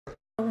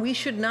We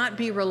should not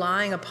be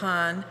relying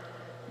upon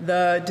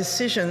the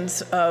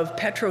decisions of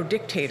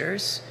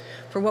petro-dictators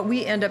for what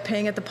we end up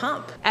paying at the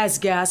pump. As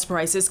gas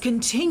prices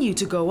continue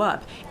to go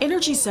up,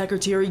 Energy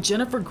Secretary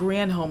Jennifer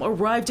Granholm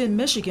arrived in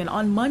Michigan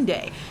on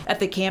Monday at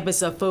the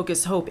campus of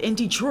Focus Hope in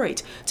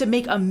Detroit to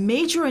make a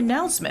major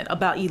announcement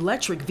about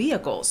electric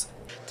vehicles.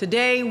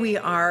 Today we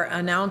are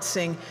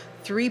announcing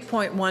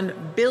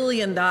 $3.1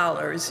 billion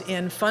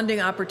in funding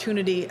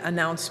opportunity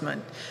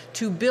announcement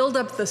to build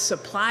up the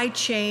supply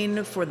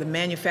chain for the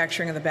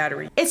manufacturing of the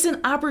battery. It's an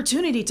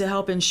opportunity to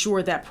help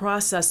ensure that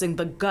processing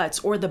the guts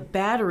or the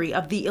battery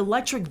of the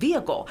electric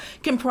vehicle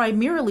can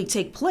primarily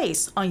take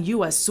place on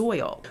U.S.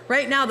 soil.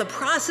 Right now, the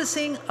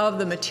processing of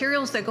the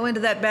materials that go into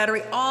that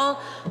battery all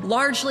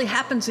largely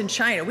happens in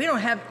China. We don't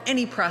have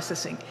any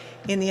processing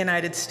in the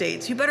United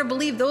States. You better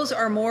believe those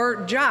are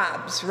more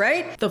jobs,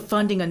 right? The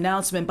funding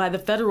announcement by the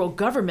federal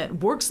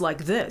government works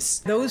like this.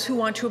 Those who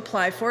want to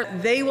apply for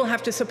it, they will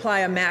have to supply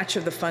a match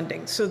of the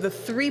funding. So the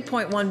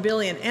 $3.1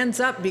 billion ends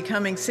up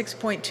becoming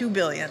 $6.2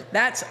 billion.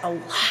 That's a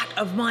lot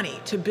of money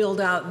to build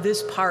out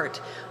this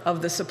part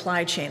of the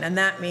supply chain, and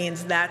that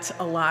means that's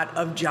a lot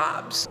of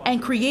jobs.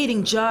 And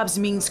creating jobs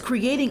means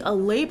creating a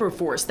labor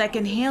force that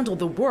can handle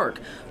the work.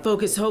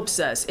 Focus Hope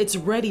says it's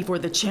ready for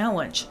the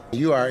challenge.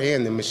 You are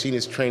in the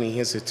Machinist Training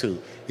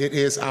Institute. It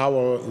is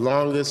our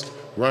longest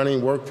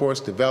running workforce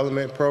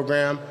development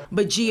program.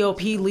 But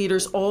GOP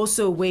leaders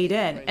also weighed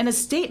in a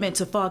statement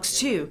to Fox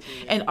 2,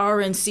 an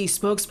RNC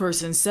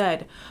spokesperson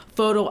said,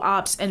 photo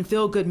ops and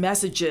feel-good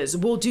messages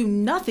will do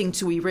nothing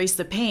to erase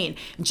the pain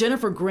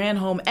Jennifer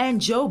Granholm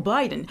and Joe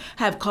Biden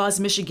have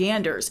caused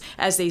Michiganders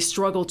as they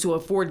struggle to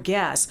afford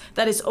gas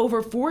that is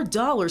over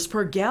 $4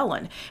 per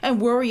gallon and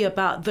worry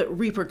about the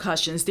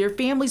repercussions their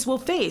families will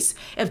face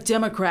if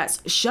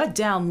Democrats shut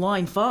down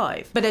Line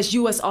 5. But as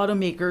U.S.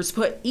 automakers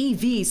put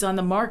EVs on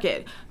the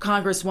market,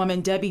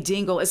 Congresswoman Debbie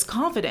Dingell is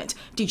confident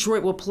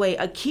Detroit will play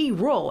a key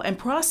role in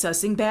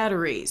processing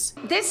batteries.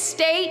 This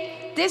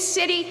state, this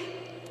city,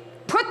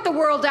 put the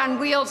world on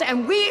wheels,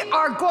 and we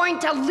are going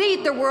to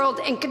lead the world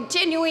in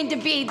continuing to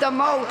be the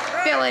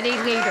mobility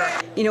leader.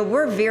 You know,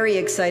 we're very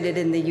excited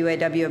in the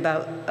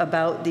UAW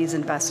about these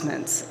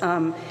investments.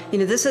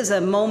 This is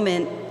a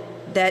moment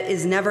that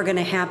is never going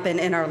to happen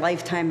in our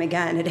lifetime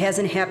again. It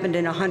hasn't happened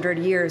in 100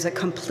 years, a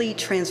complete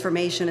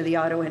transformation of the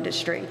auto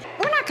industry.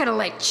 We're not going to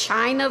let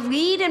China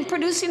lead in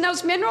producing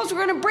those minerals.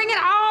 We're going to bring it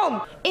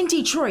home. In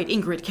Detroit,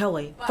 Ingrid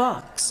Kelly,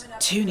 Fox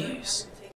 2 News.